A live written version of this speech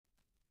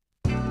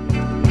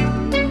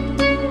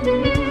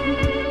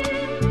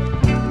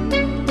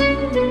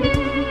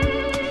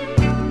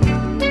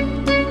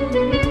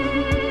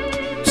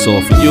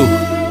You,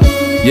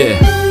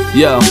 yeah,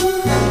 yo.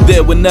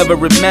 There whenever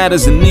it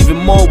matters, and even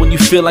more when you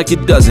feel like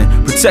it doesn't.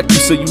 Protect you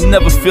so you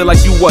never feel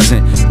like you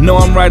wasn't. Know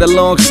I'm right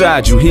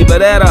alongside you. Either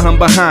that or I'm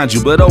behind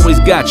you, but always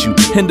got you.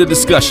 End the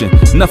discussion,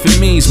 nothing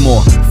means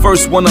more.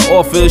 First one to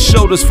offer is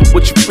shoulders for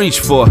what you reach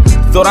for.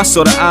 Thought I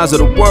saw the eyes of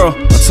the world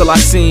until I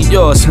seen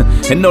yours.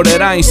 And know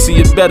that I ain't see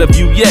a better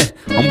view yet.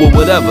 I'm with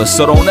whatever,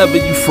 so don't ever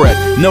you fret.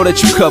 Know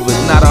that you covered,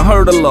 not a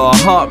hurt, a law, a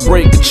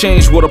heartbreak, a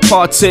change, what a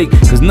partake.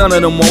 Cause none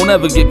of them won't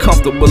ever get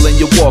comfortable in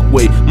your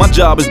walkway. My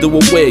job is to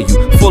aware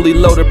you, fully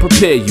loaded,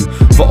 prepare you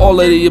for all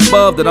of the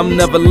above that I'm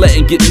never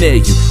letting get near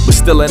you. But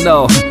still in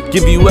all,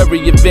 give you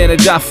every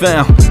advantage I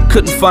found.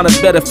 Couldn't find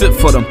a better fit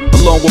for them,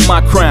 along with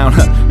my crown.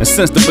 And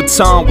since the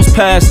baton was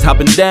passed,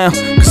 hopping down.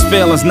 Cause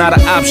failing's not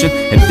an option,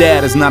 and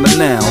dad is not a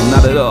noun,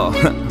 not at all.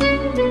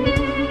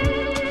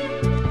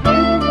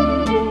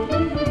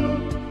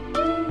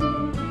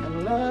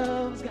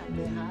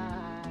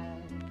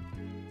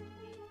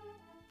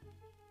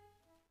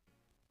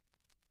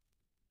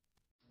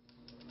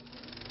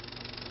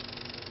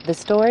 The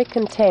story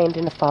contained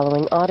in the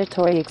following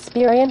auditory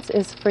experience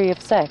is free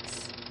of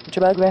sex,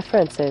 drug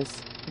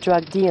references,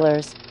 drug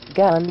dealers,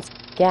 guns,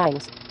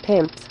 gangs,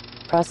 pimps,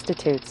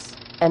 prostitutes,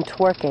 and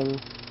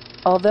twerking.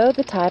 Although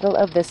the title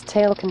of this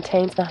tale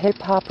contains the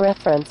hip-hop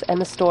reference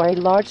and the story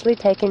largely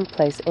taking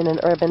place in an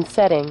urban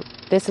setting,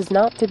 this is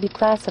not to be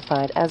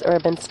classified as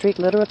urban street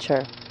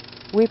literature.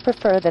 We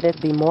prefer that it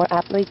be more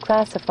aptly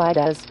classified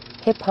as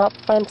hip-hop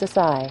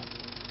fantasy.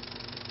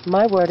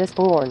 My word is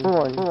born.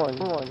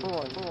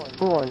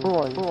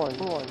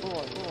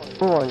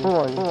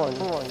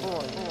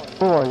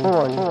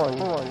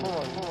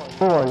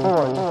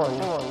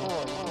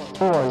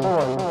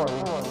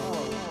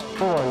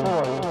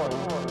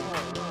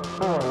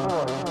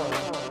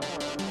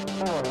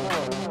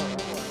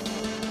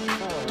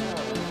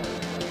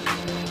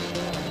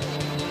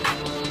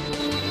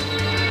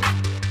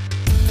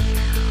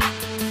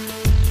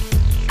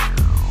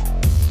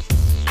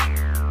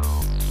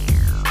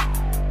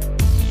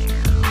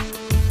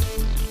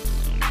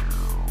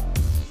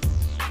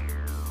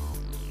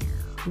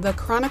 The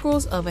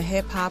Chronicles of a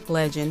Hip-Hop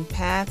Legend,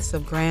 Paths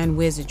of Grand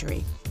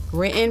Wizardry.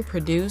 Written,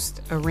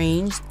 produced,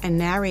 arranged, and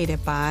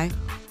narrated by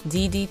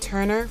D.D.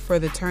 Turner for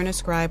the Turner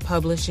Scribe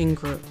Publishing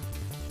Group.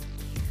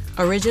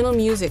 Original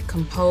music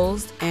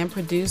composed and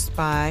produced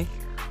by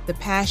The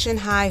Passion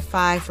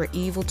Hi-Fi for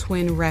Evil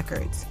Twin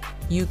Records,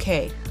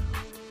 UK.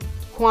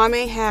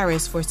 Kwame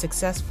Harris for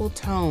Successful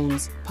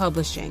Tones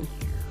Publishing.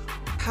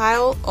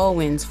 Kyle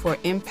Owens for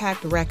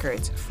Impact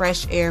Records,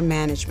 Fresh Air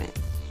Management.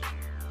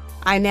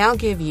 I now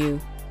give you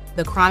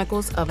The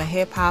Chronicles of a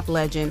Hip-Hop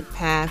Legend,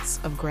 Paths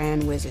of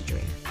Grand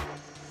Wizardry.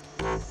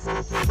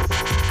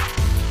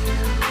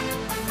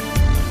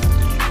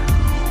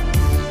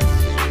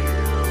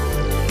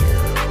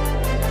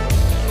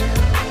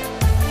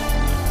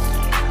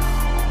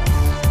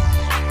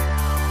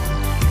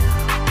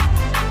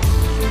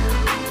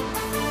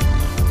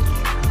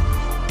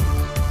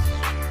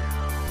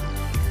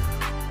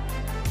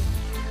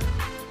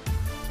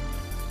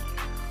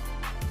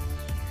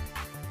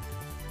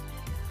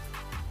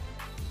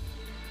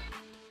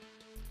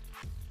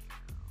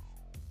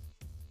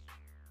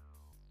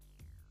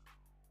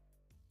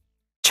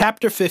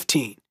 Chapter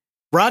 15.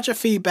 Roger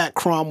Feedback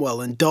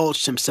Cromwell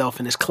indulged himself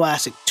in his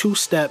classic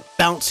two-step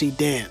bouncy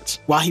dance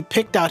while he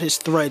picked out his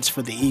threads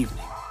for the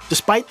evening.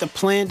 Despite the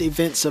planned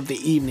events of the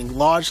evening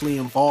largely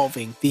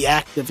involving the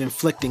act of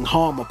inflicting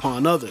harm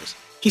upon others,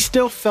 he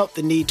still felt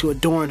the need to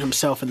adorn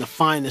himself in the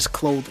finest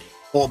clothing,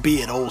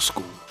 albeit old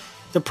school.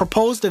 The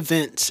proposed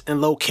events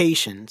and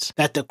locations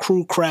that the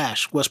crew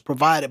crashed was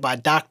provided by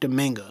Dr.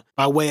 Minga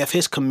by way of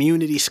his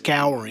community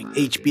scouring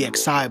HBX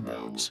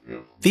cyborgs.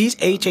 These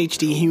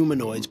HHD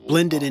humanoids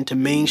blended into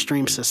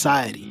mainstream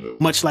society,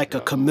 much like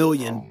a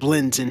chameleon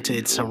blends into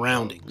its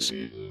surroundings.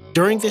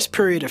 During this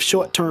period of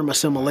short-term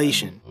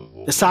assimilation,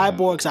 the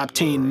cyborgs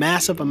obtained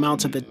massive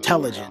amounts of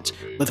intelligence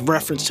with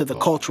reference to the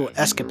cultural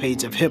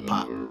escapades of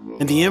hip-hop,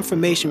 and the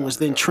information was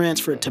then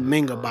transferred to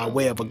Minga by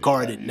way of a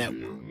guarded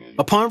network.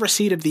 Upon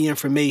receipt of the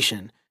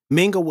information,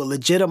 Minga will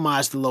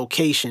legitimize the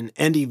location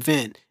and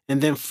event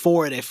and then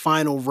forward a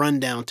final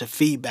rundown to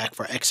Feedback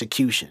for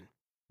execution.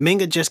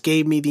 Minga just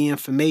gave me the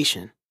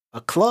information.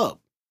 A club.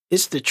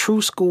 It's the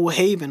True School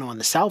Haven on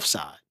the south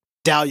side.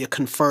 Dahlia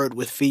conferred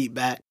with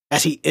Feedback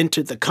as he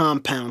entered the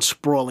compound's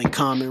sprawling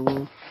common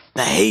room.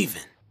 The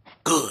Haven.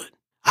 Good.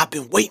 I've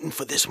been waiting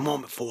for this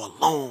moment for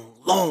a long,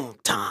 long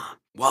time.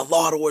 While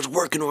Lardor is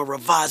working on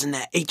revising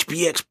that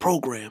HBX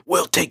program,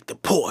 we'll take the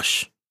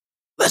Porsche.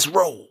 Let's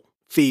roll,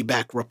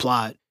 Feedback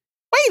replied.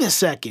 Wait a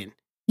second.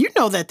 You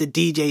know that the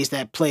DJs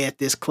that play at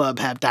this club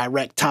have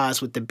direct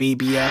ties with the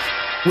BBF,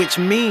 which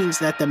means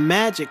that the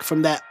magic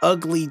from that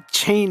ugly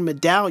chain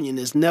medallion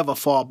is never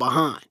far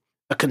behind,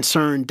 a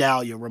concerned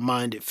Dahlia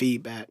reminded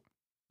Feedback.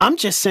 I'm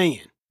just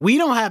saying, we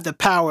don't have the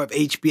power of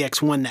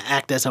HBX1 to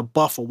act as a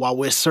buffer while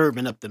we're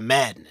serving up the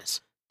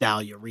madness,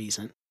 Dahlia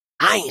reasoned.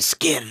 I ain't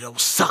scared of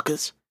those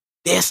suckers.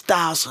 Their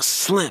styles are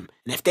slim,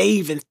 and if they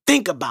even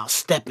think about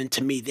stepping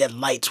to me, their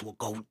lights will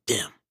go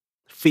dim.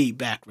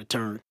 Feedback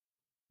returned.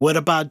 What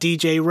about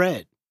DJ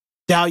Red?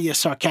 Dahlia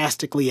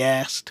sarcastically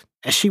asked,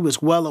 as she was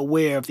well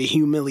aware of the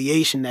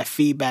humiliation that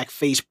Feedback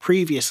faced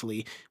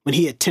previously when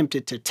he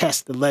attempted to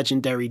test the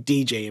legendary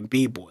DJ and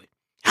B-Boy.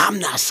 I'm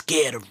not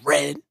scared of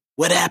Red.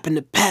 What happened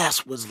in the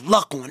past was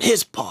luck on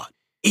his part.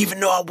 Even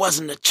though I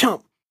wasn't a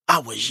chump, I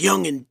was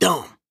young and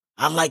dumb.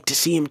 I'd like to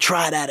see him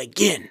try that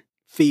again,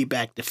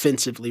 Feedback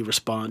defensively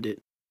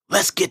responded.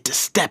 Let's get to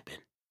stepping.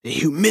 The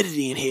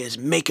humidity in here is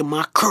making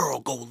my curl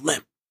go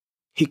limp,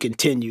 he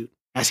continued,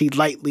 as he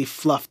lightly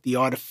fluffed the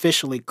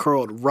artificially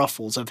curled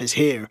ruffles of his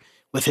hair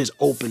with his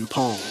open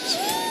palms.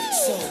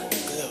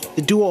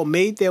 The duo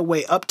made their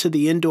way up to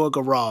the indoor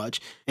garage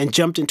and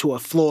jumped into a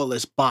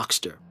floorless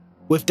Boxster.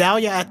 With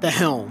Dahlia at the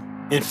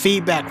helm and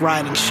Feedback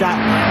riding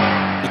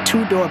shotgun, the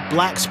two-door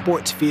black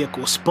sports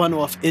vehicle spun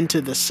off into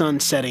the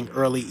sun-setting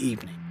early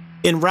evening.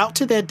 En route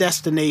to their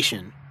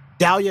destination,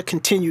 Dahlia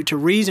continued to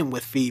reason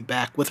with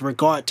Feedback with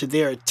regard to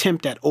their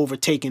attempt at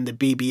overtaking the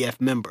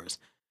BBF members.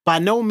 By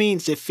no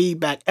means did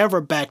Feedback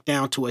ever back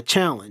down to a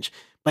challenge,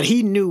 but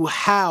he knew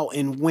how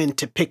and when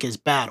to pick his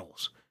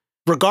battles.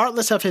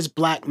 Regardless of his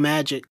black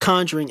magic,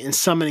 conjuring, and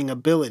summoning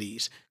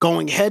abilities,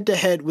 going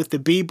head-to-head with the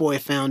B-Boy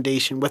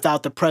Foundation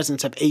without the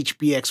presence of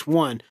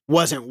HBX1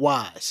 wasn't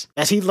wise,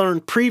 as he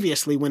learned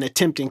previously when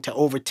attempting to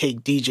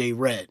overtake DJ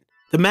Red.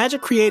 The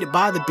magic created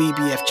by the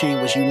BBF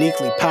chain was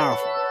uniquely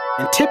powerful,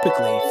 and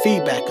typically,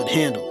 Feedback could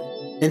handle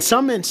it. In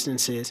some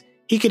instances,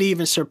 he could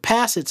even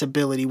surpass its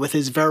ability with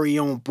his very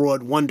own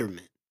broad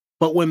wonderment.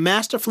 But when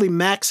masterfully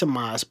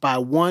maximized by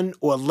one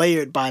or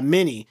layered by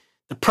many,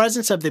 the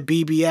presence of the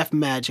BBF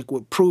magic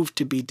would prove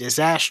to be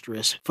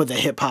disastrous for the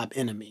hip-hop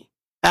enemy.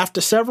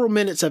 After several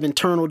minutes of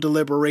internal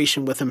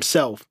deliberation with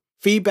himself,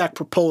 Feedback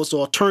proposed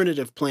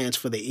alternative plans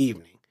for the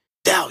evening.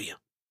 Dahlia,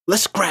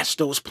 let's scratch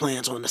those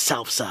plans on the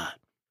south side.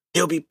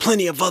 There'll be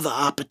plenty of other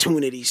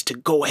opportunities to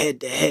go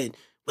head-to-head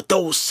with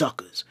those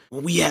suckers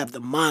when we have the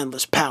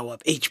mindless power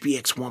of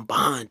HBX1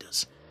 behind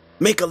us.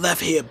 Make a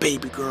left here,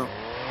 baby girl.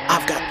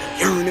 I've got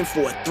the yearning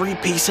for a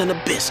 3-piece and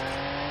a biscuit.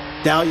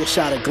 Dahlia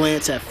shot a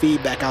glance at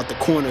Feedback out the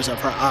corners of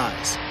her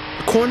eyes.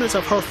 The corners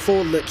of her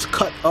full lips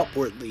cut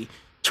upwardly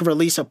to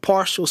release a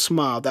partial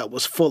smile that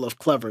was full of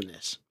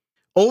cleverness.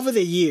 Over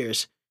the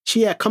years,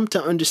 she had come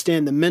to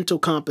understand the mental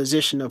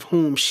composition of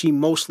whom she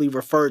mostly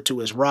referred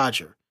to as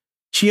Roger.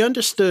 She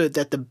understood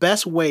that the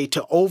best way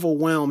to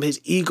overwhelm his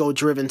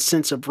ego-driven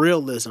sense of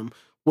realism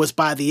was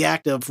by the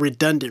act of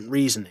redundant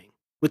reasoning.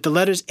 With the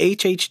letters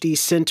HHD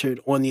centered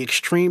on the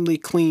extremely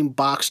clean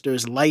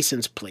Boxster's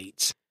license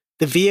plates,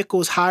 the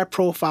vehicle's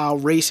high-profile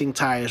racing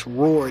tires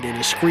roared in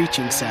a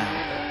screeching sound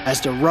as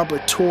the rubber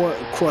tore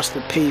across the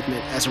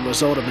pavement as a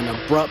result of an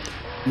abrupt,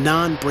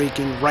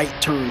 non-braking right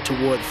turn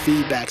toward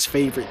Feedback's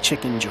favorite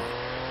chicken joint.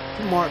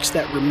 Marks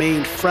that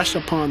remained fresh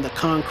upon the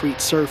concrete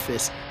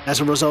surface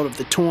as a result of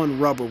the torn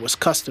rubber was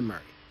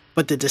customary,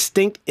 but the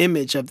distinct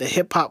image of the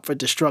Hip Hop for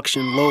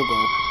Destruction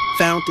logo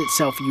found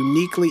itself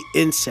uniquely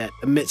inset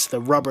amidst the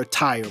rubber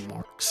tire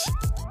marks.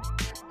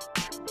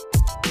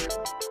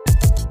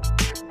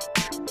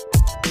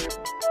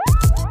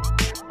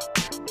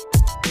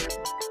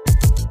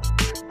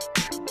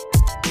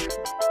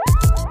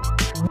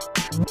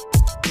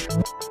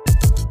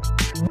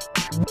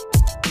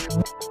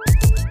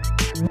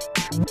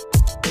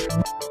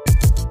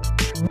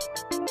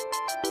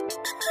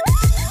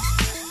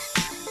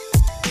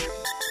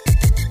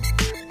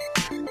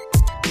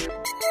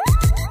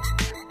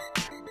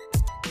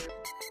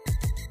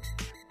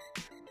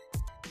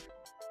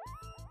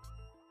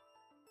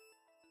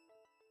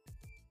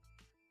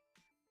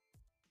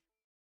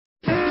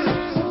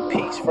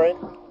 Friend,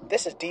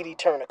 this is DD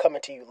Turner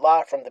coming to you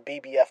live from the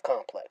BBF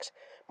complex.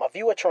 My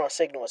Viewertron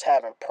signal is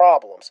having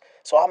problems,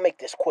 so I'll make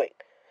this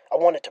quick. I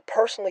wanted to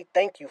personally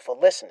thank you for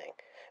listening,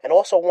 and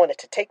also wanted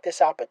to take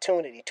this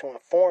opportunity to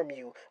inform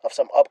you of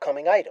some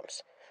upcoming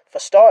items. For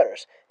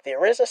starters,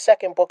 there is a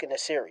second book in the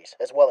series,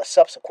 as well as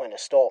subsequent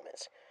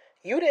installments.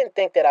 You didn't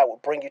think that I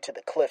would bring you to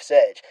the cliff's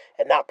edge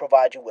and not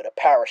provide you with a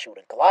parachute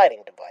and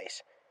gliding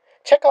device.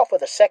 Check out for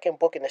the second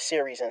book in the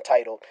series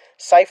entitled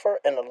Cypher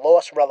and the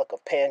Lost Relic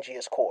of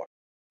Pangea's Core,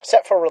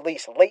 set for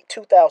release late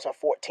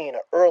 2014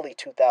 or early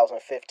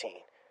 2015.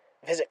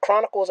 Visit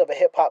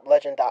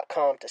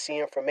chroniclesofahiphoplegend.com to see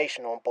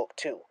information on Book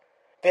 2.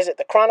 Visit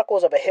the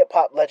Chronicles of a Hip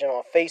Hop Legend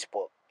on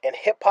Facebook and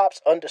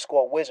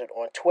hiphops_wizard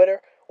on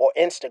Twitter or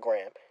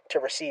Instagram to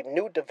receive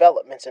new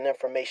developments and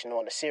information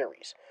on the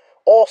series.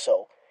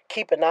 Also,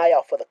 keep an eye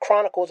out for the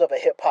Chronicles of a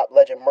Hip Hop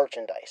Legend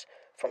merchandise.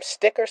 From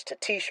stickers to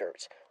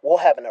t-shirts, we'll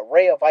have an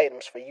array of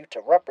items for you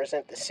to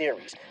represent the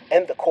series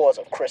and the cause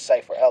of Chris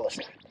Cypher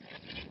Ellison.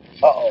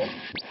 Uh-oh.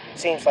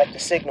 Seems like the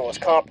signal is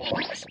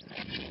compromised.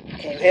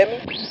 Can you hear me?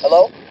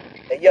 Hello?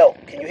 Hey, yo,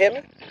 can you hear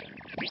me?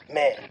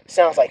 Man,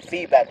 sounds like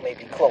Feedback may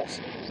be close.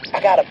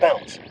 I gotta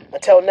bounce.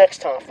 Until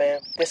next time,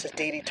 fam, this is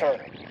DD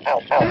Turner.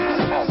 Out, out,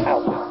 out, out,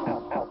 out, out.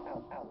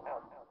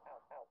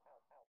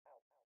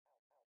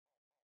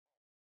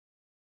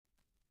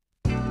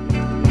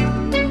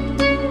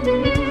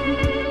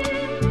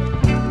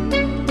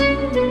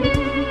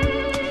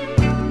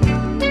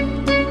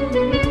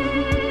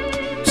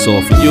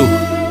 all for you.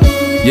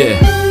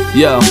 Yeah,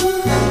 yo.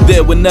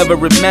 There whenever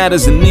it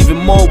matters, and even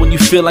more when you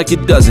feel like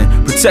it doesn't.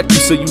 Protect you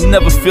so you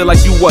never feel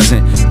like you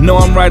wasn't. Know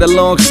I'm right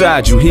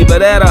alongside you, either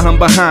that or I'm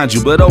behind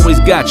you, but always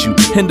got you.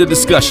 End the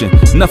discussion,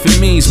 nothing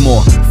means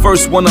more.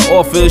 First one to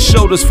offer is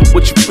shoulders for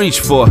what you reach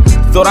for.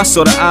 Thought I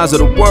saw the eyes of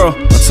the world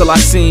until I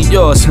seen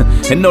yours.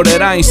 And know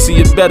that I ain't see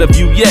a better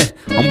view yet.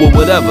 I'm with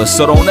whatever,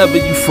 so don't ever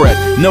you fret.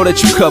 Know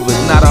that you covered,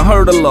 not a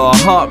hurdle or a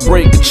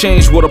heartbreak. A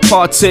change what a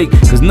partake,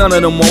 cause none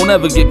of them won't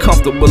ever get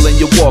comfortable in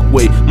your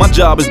walkway. My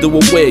job is to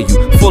aware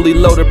you, fully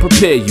loaded,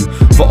 prepare you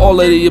for all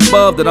of the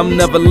above that I'm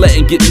never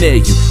letting get near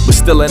you. But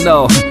still in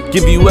all,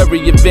 give you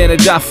every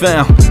advantage I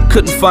found.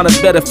 Couldn't find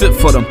a better fit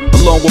for them,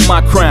 along with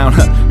my crown.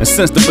 And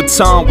since the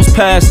baton was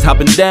passed,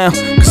 hopping down,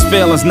 cause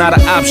failing's not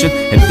an option,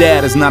 and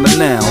dad is not a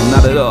noun,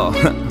 not at all.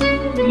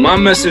 My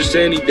message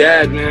to any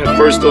dad, man,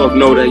 first off,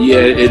 know that, yeah,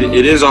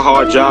 it is a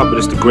hard job, but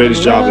it's the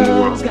greatest job in the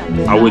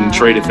world. I wouldn't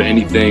trade it for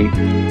anything.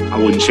 I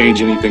wouldn't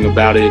change anything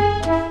about it.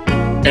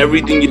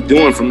 Everything you're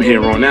doing from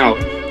here on out,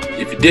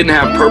 if it didn't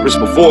have purpose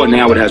before,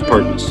 now it has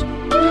purpose.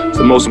 It's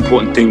the most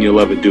important thing you'll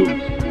ever do.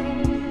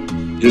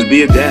 Just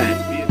be a dad.